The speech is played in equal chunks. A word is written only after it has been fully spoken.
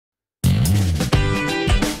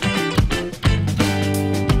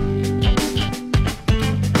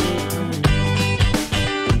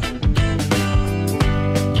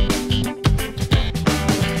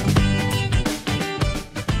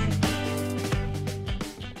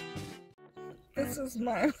This is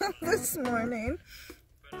Milo this morning.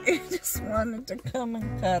 He just wanted to come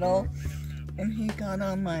and cuddle, and he got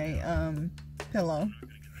on my pillow.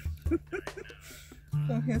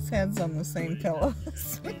 So his head's on the same pillow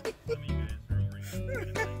as me.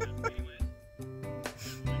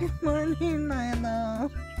 Good morning,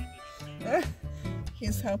 Milo.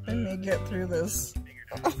 He's helping me get through this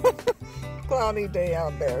cloudy day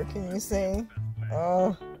out there. Can you see?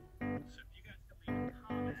 Oh,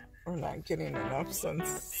 we're not getting enough sun.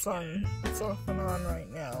 It's off and on right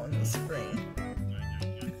now in the spring.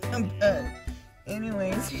 But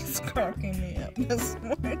anyways, he's cracking me up this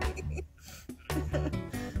morning.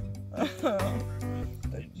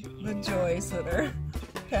 The joys that our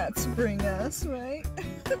cats bring us, right?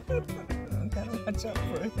 Gotta watch out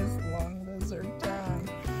for his long lizard tongue.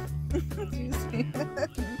 Do you see that?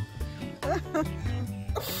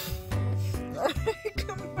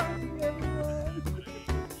 Good morning, everyone.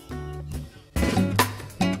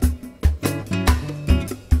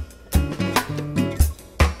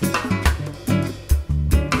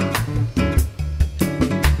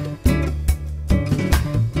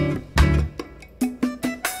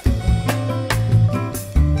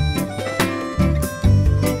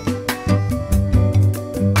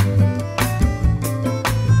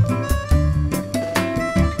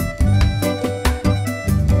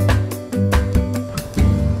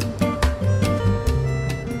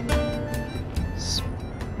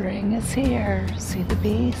 Spring is here. See the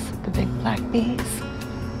bees? The big black bees?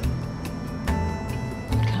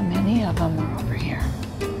 Look how many of them are over here.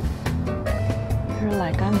 They're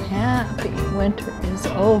like unhappy. Winter is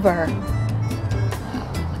over. Oh,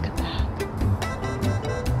 look at that.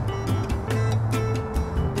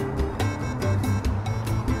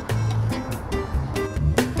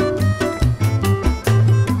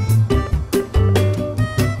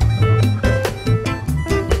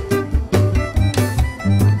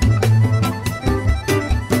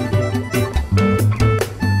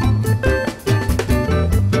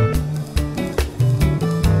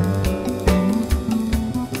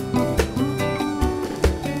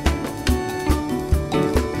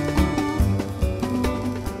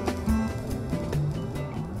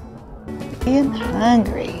 Being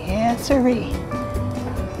hungry, yes sirree.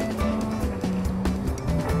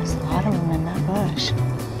 There's a lot of them in that bush.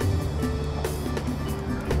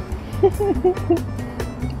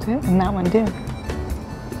 Good, and that one too.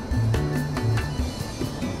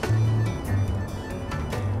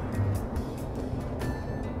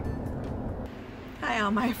 Hi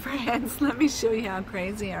all my friends, let me show you how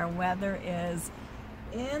crazy our weather is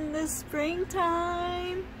in the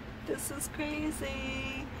springtime. This is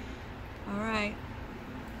crazy. All right,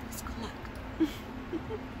 let's collect.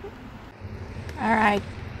 All right,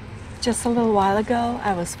 just a little while ago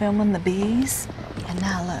I was filming the bees, and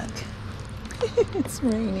now look, it's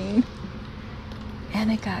raining. And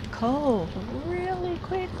it got cold really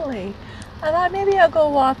quickly. I thought maybe I'll go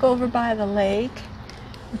walk over by the lake,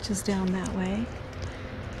 which is down that way,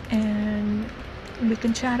 and we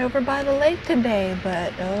can chat over by the lake today,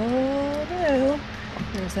 but oh no,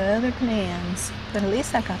 there's other plans. But at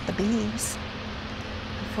least I got the bees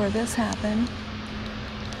before this happened.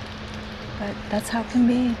 But that's how it can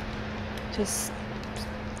be. Just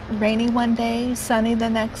rainy one day, sunny the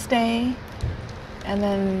next day, and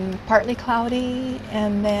then partly cloudy,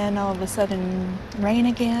 and then all of a sudden rain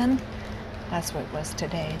again. That's what it was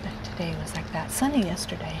today. Today was like that. Sunny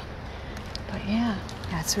yesterday. But yeah,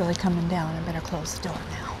 it's really coming down. I better close the door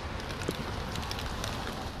now.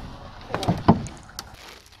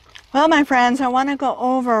 Well, my friends, I want to go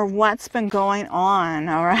over what's been going on,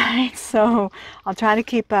 all right? So I'll try to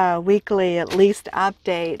keep a weekly, at least,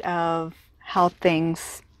 update of how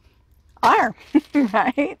things are,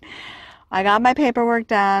 right? I got my paperwork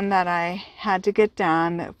done that I had to get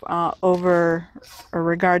done over or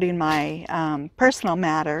regarding my personal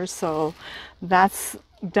matters, so that's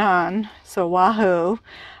done. So Wahoo.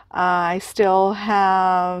 I still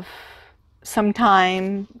have some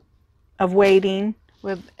time of waiting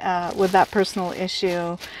with that personal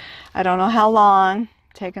issue. I don't know how long,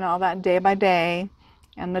 taking all that day by day,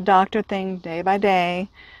 and the doctor thing day by day.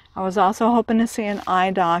 I was also hoping to see an eye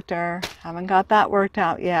doctor. Haven't got that worked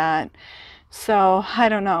out yet. So I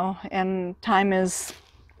don't know, and time is,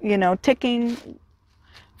 you know, ticking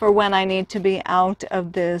for when I need to be out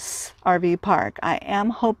of this RV park. I am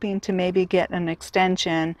hoping to maybe get an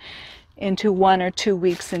extension into 1 or 2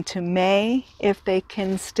 weeks into May, if they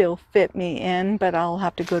can still fit me in, but I'll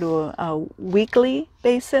have to go to a weekly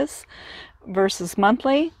basis versus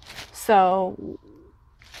monthly. So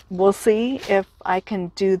we'll see if I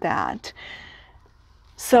can do that.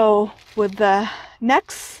 So with the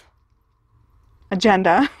next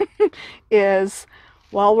agenda is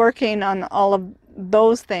while working on all of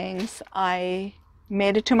those things, I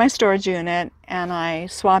made it to my storage unit and I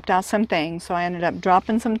swapped out some things. So I ended up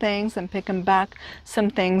dropping some things and picking back some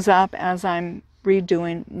things up as I'm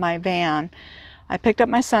redoing my van. I picked up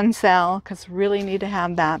my sun cell because I really need to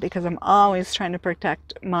have that because I'm always trying to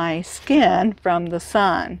protect my skin from the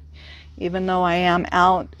sun. Even though I am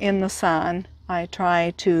out in the sun, I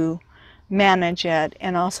try to manage it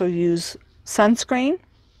and also use sunscreen.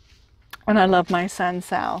 And I love my sun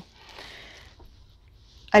cell.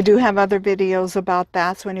 I do have other videos about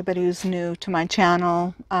that, so anybody who's new to my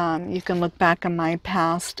channel, you can look back on my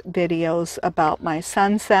past videos about my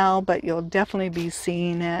sun cell, but you'll definitely be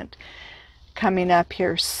seeing it coming up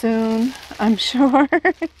here soon, I'm sure,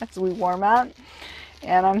 as we warm up.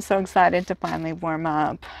 And I'm so excited to finally warm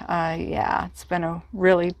up. Yeah, it's been a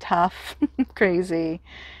really tough, crazy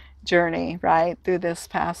journey, right, through this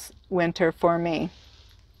past winter for me.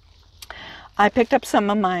 I picked up some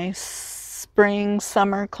of my spring,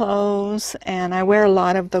 summer clothes, and I wear a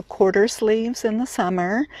lot of the quarter sleeves in the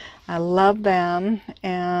summer. I love them.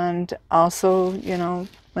 And also, you know,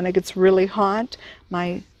 when it gets really hot,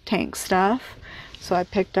 my tank stuff. So I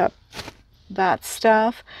picked up that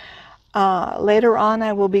stuff. Later on,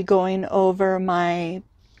 I will be going over my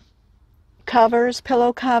covers,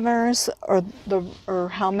 pillow covers, or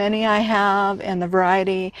how many I have and the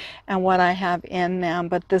variety and what I have in them.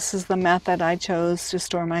 But this is the method I chose to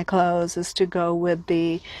store my clothes, is to go with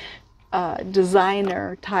the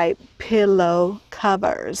designer type pillow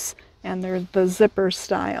covers, and they're the zipper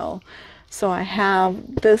style. So I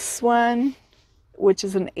have this one, which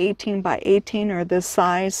is an 18 by 18 or this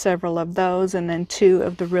size, several of those, and then two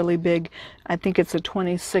of the really big, I think it's a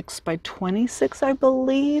 26 by 26, I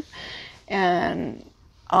believe. And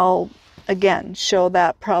I'll again show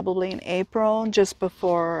that probably in April, just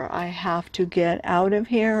before I have to get out of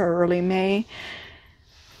here, or early May,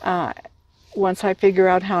 once I figure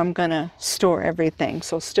out how I'm gonna store everything.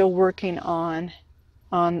 So still working on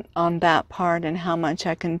that part and how much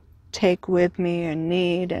I can take with me and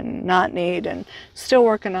need and not need, and still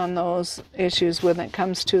working on those issues when it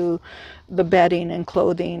comes to the bedding and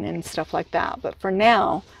clothing and stuff like that. But for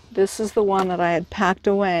now, this is the one that I had packed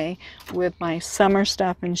away with my summer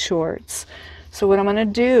stuff and shorts. So what I'm going to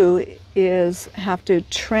do is have to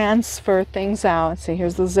transfer things out. See,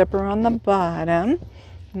 here's the zipper on the bottom,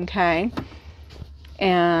 okay,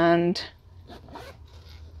 and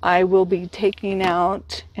I will be taking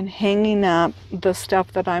out and hanging up the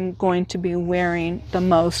stuff that I'm going to be wearing the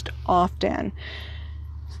most often.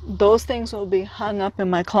 Those things will be hung up in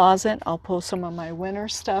my closet. I'll pull some of my winter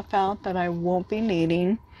stuff out that I won't be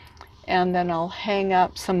needing, and then I'll hang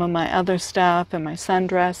up some of my other stuff and my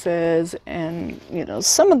sundresses and, you know,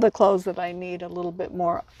 some of the clothes that I need a little bit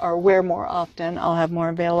more or wear more often. I'll have more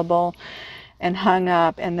available and hung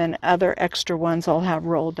up, and then other extra ones I'll have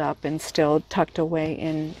rolled up and still tucked away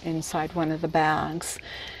inside one of the bags.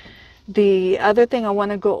 The other thing I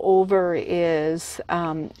want to go over is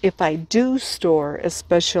if I do store,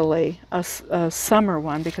 especially a summer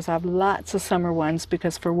one, because I have lots of summer ones,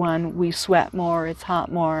 because for one, we sweat more, it's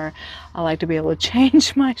hot more. I like to be able to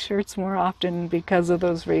change my shirts more often because of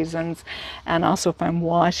those reasons. And also if I'm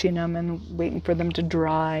washing them and waiting for them to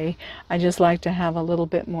dry, I just like to have a little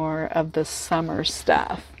bit more of the summer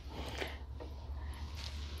stuff.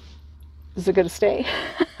 Is it going to stay?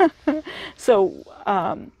 So,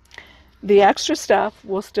 the extra stuff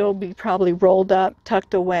will still be probably rolled up,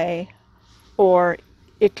 tucked away, or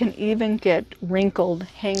it can even get wrinkled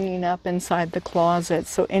hanging up inside the closet.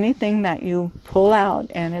 So anything that you pull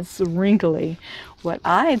out and it's wrinkly, what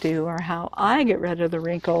I do, or how I get rid of the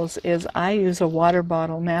wrinkles, is I use a water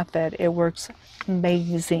bottle method. It works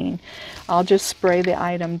amazing. I'll just spray the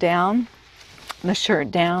item down, the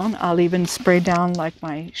shirt down. I'll even spray down like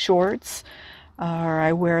my shorts, or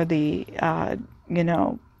I wear the, you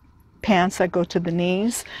know, pants that go to the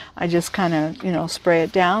knees. I just kind of, you know, spray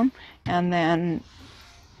it down, and then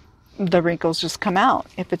the wrinkles just come out.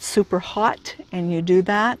 If it's super hot and you do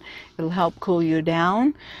that, it'll help cool you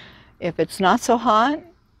down. If it's not so hot,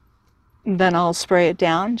 then I'll spray it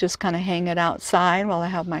down, just kind of hang it outside while I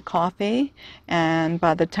have my coffee. And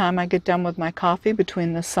by the time I get done with my coffee,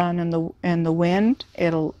 between the sun and the wind,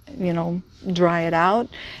 it'll, you know, dry it out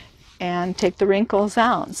and take the wrinkles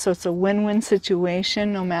out. So it's a win-win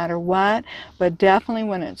situation no matter what. But definitely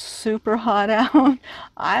when it's super hot out,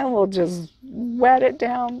 I will just wet it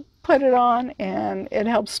down, put it on, and it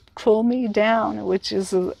helps cool me down, which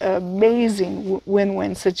is an amazing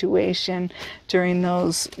win-win situation during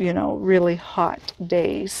those, you know, really hot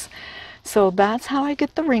days. So that's how I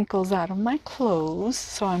get the wrinkles out of my clothes.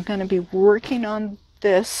 So I'm going to be working on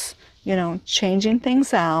this, you know, changing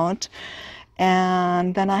things out.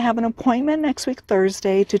 And then I have an appointment next week,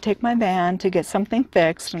 Thursday, to take my van to get something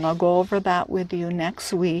fixed, and I'll go over that with you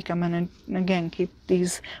next week. I'm going to, again, keep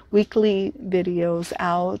these weekly videos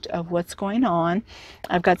out of what's going on.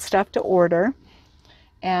 I've got stuff to order,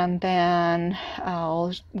 and then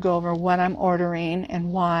I'll go over what I'm ordering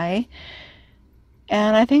and why.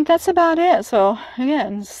 And I think that's about it. So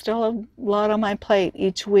again, still a lot on my plate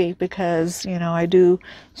each week because, you know, I do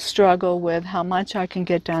struggle with how much I can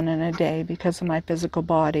get done in a day because of my physical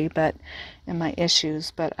body and my issues.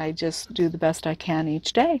 But I just do the best I can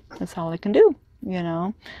each day. That's all I can do, you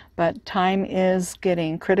know. But time is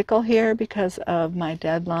getting critical here because of my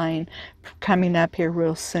deadline coming up here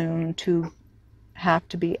real soon to have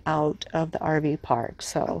to be out of the RV park.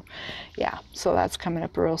 So yeah, so that's coming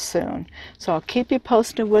up real soon. So I'll keep you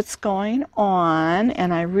posted what's going on,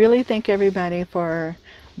 and I really thank everybody for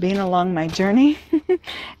being along my journey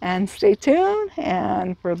and stay tuned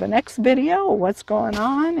and for the next video, what's going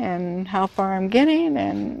on and how far I'm getting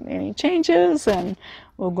and any changes, and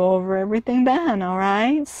we'll go over everything then. All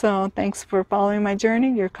right, so thanks for following my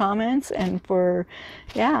journey, your comments, and for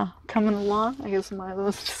coming along. I guess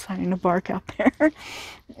Milo's deciding to bark out there.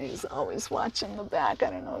 He's always watching the back. I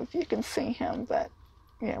don't know if you can see him, but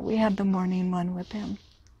yeah, we had the morning one with him,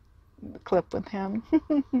 the clip with him.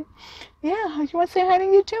 Yeah, you want to say hi to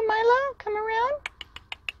you too, Milo? Come around.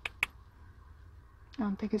 I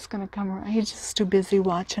don't think he's going to come around. He's just too busy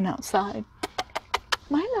watching outside.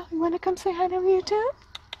 Milo, you want to come say hi to you too?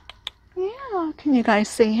 Yeah, can you guys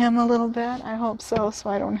see him a little bit? I hope so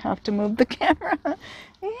I don't have to move the camera.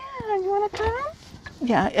 Yeah, you want to come?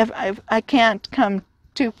 Yeah, if I can't come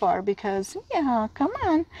too far because, yeah, come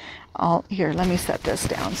on. Here, let me set this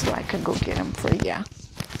down so I can go get him for you.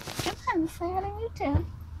 Come on, say hi to you too.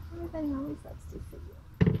 Everybody always loves to see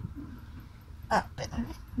you. Up and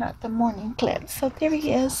not the morning clip. So there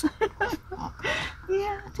he is.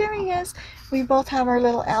 Yeah, there he is. We both have our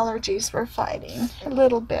little allergies we're fighting. A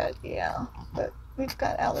little bit, yeah. But we've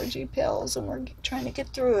got allergy pills and we're trying to get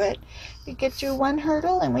through it. We get through one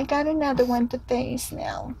hurdle and we got another one to face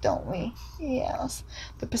now, don't we? Yes.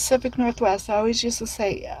 The Pacific Northwest, I always used to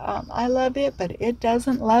say, I love it, but it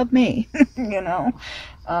doesn't love me, you know,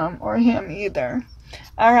 or him either.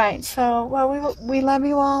 All right, so, well, we love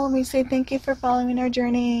you all, and we say thank you for following our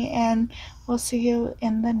journey, and we'll see you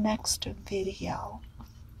in the next video.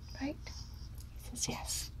 Right? He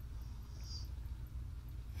says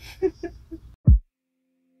yes.